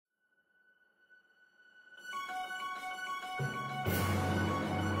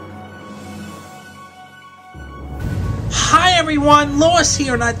everyone, Lois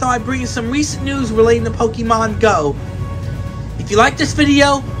here, and I thought I'd bring you some recent news relating to Pokemon Go. If you like this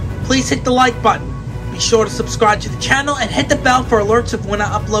video, please hit the like button. Be sure to subscribe to the channel and hit the bell for alerts of when I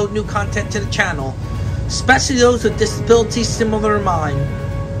upload new content to the channel, especially those with disabilities similar to mine.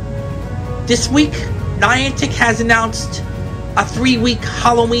 This week, Niantic has announced a 3-week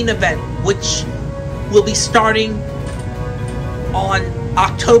Halloween event, which will be starting on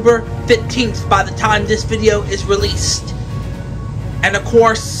October 15th by the time this video is released. And of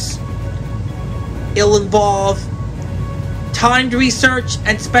course, it'll involve timed research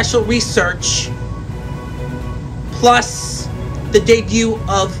and special research, plus the debut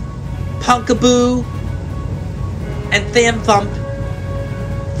of Punkaboo and Thamthump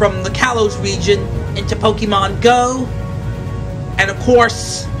from the Kalos region into Pokemon Go. And of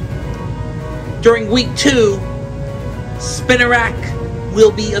course, during week 2, Spinarak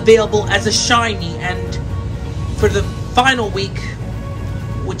will be available as a shiny, and for the final week,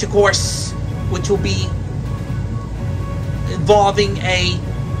 which will be involving a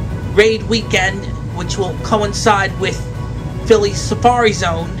raid weekend, which will coincide with Philly's Safari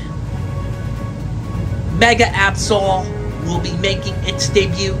Zone, Mega Absol will be making its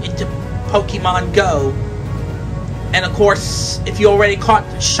debut into Pokemon Go. And of course, if you already caught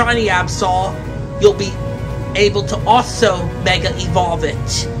Shiny Absol, you'll be able to also Mega Evolve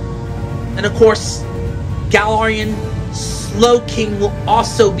it. And of course, Galarian Slowking will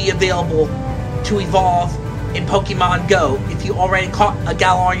also be available to evolve in Pokemon Go if you already caught a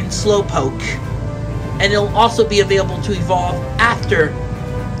Galarian Slowpoke. And it'll also be available to evolve after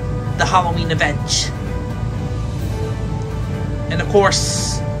the Halloween event. And of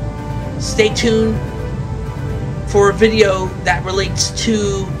course, stay tuned for a video that relates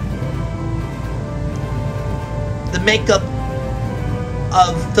to the makeup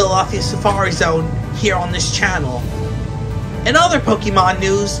of Philadelphia Safari Zone here on this channel. In other Pokemon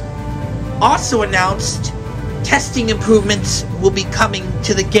news, also announced testing improvements will be coming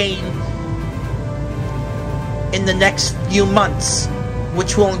to the game in the next few months,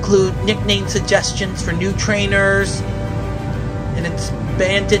 which will include nickname suggestions for new trainers, an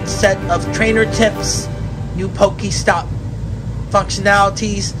expanded set of trainer tips, new Pokestop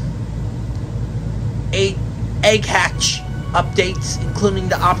functionalities, egg hatch updates, including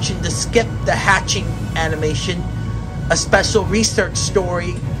the option to skip the hatching animation, a special research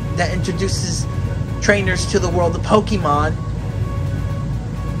story that introduces trainers to the world of Pokemon,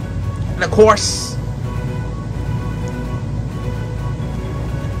 and of course,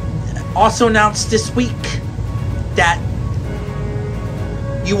 also announced this week that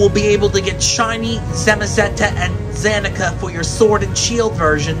you will be able to get shiny Zamazenta and Zanica for your Sword and Shield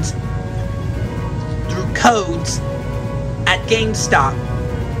versions through codes at GameStop.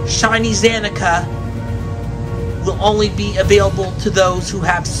 Shiny Zanica will only be available to those who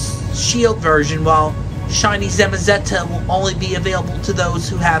have Shield version, while Shiny Zamazenta will only be available to those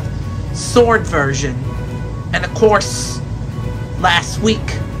who have Sword version. And of course, last week,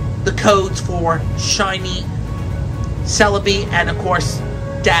 the codes for Shiny Celebi and of course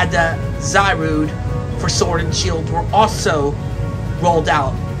Dada Zarude for Sword and Shield were also rolled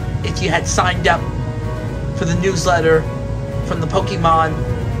out if you had signed up for the newsletter from the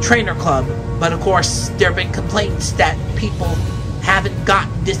Pokemon Trainer Club. But of course, there have been complaints that people haven't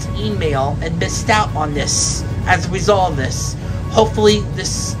gotten this email and missed out on this as a result of this. Hopefully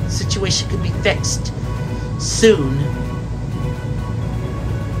this situation can be fixed soon.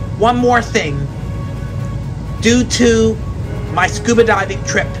 One more thing. Due to my scuba diving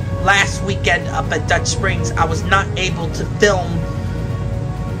trip last weekend up at Dutch Springs, I was not able to film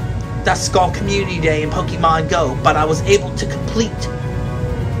Duskull Community Day in Pokemon Go, but I was able to complete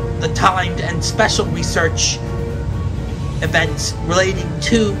the timed and special research events relating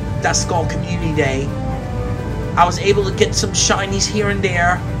to Duskull Community Day. I was able to get some shinies here and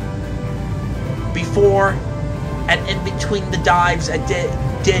there before and in between the dives I did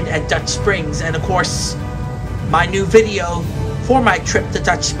at Dutch Springs. And of course, my new video for my trip to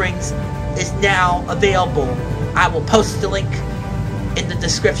Dutch Springs is now available. I will post the link in the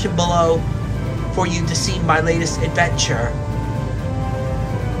description below for you to see my latest adventure.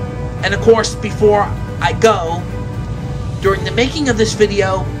 And of course, before I go, during the making of this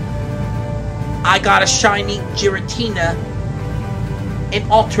video, I got a shiny Giratina in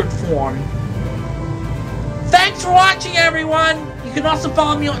altered form. Thanks for watching, everyone! You can also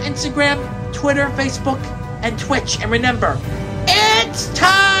follow me on Instagram, Twitter, Facebook, and Twitch. And remember, it's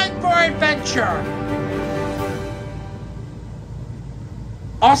time for adventure!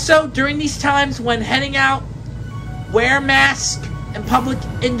 Also, during these times when heading out, wear a mask in public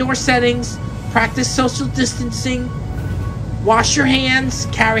indoor settings, practice social distancing, Wash your hands,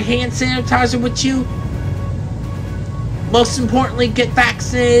 carry hand sanitizer with you. Most importantly, get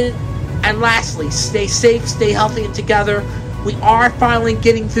vaccinated. And lastly, stay safe, stay healthy, and together. We are finally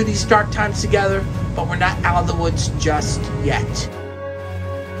getting through these dark times together, but we're not out of the woods just yet.